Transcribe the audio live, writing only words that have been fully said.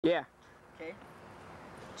Yeah. Okay.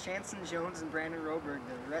 Chanson Jones and Brandon Roberg,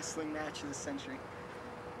 the wrestling match of the century.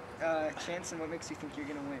 Chanson, what makes you think you're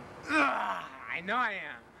gonna win? I know I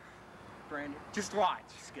am. Brandon. Just watch.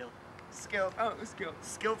 Skill. Skill. Oh, skill.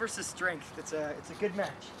 Skill versus strength. It's a good match.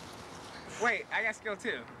 Wait, I got skill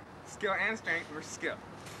too. Skill and strength versus skill.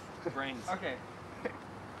 Brains. Okay.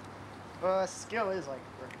 Skill is like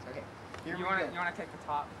okay. Here You we go. wanna take the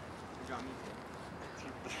top? Or do you want me to?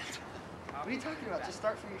 What are you talking about? Just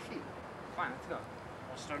start from your feet. Fine, let's go.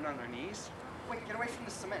 We'll start on our knees. Wait, get away from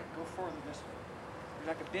the cement. Go forward this way. There's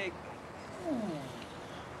like a big. I'll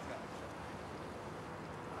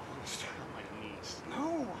start on my knees.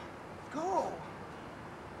 No! Go!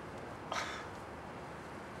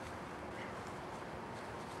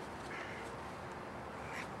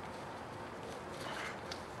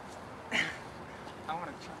 I want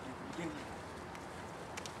to chuck you at the beginning.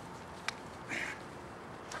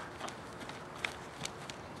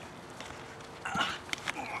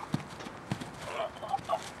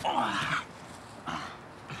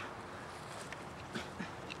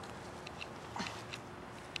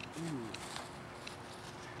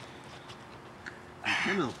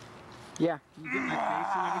 Hello. Yeah. Can you get my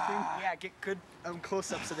face and everything? Yeah, get good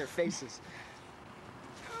close-ups of their faces.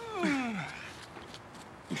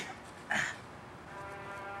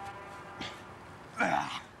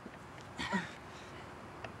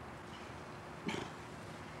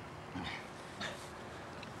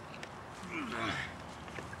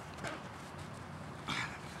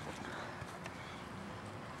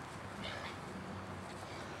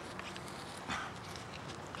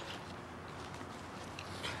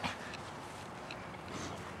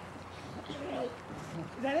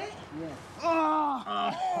 Is that it? Yeah.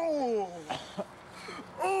 Oh!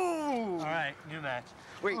 Oh! All right, new match.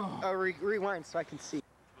 Wait, rewind so I can see.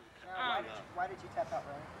 Why did you tap out,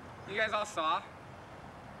 Ryan? You guys all saw?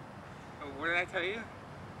 Oh, what did I tell you?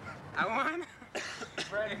 I won?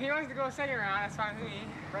 If he wants to go second round, that's fine with me.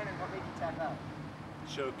 Brandon, what made you tap out?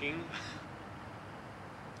 Choking.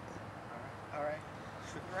 All right.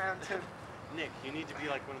 Round two. Nick, you need to be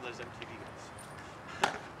like one of those MTV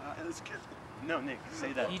guys. Let's get. No, Nick,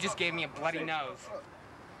 say that. You just gave me a bloody nose.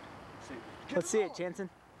 Let's see it, Chanson.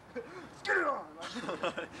 Get it on!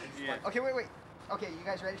 Yeah. Okay, wait. Okay, you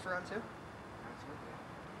guys ready for round two?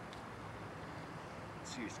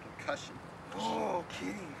 Serious concussion. Oh,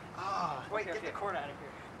 kidding. Ah. Wait, Okay, get the cord out of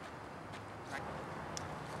here.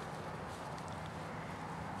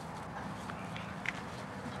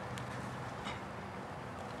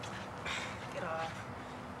 Get off.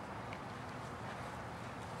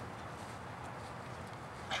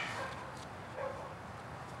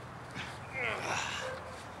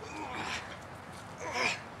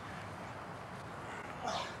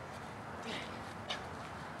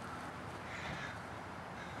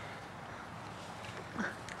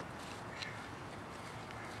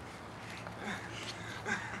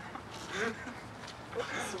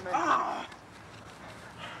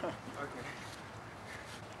 Okay.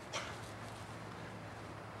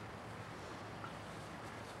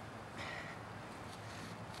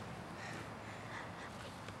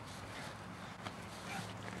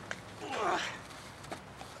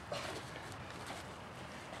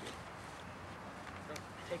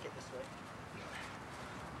 Take it this way.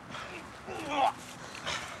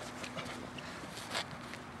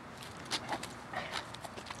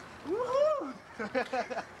 Woohoo!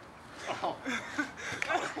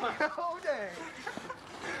 Oh, dang.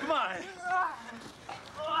 Come on.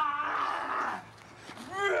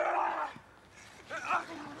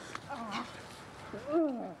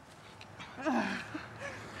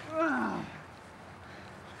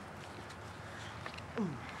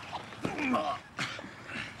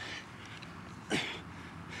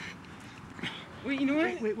 Wait, you know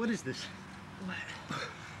what? Wait, what is this?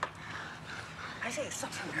 I say it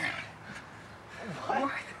sucks on the ground.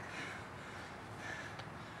 What?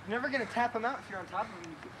 You're never gonna tap him out if you're on top of him and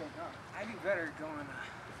you keep going up. I'd be better going,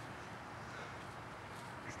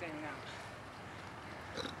 standing out.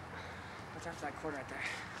 Watch out for that cord right there.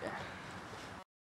 Yeah.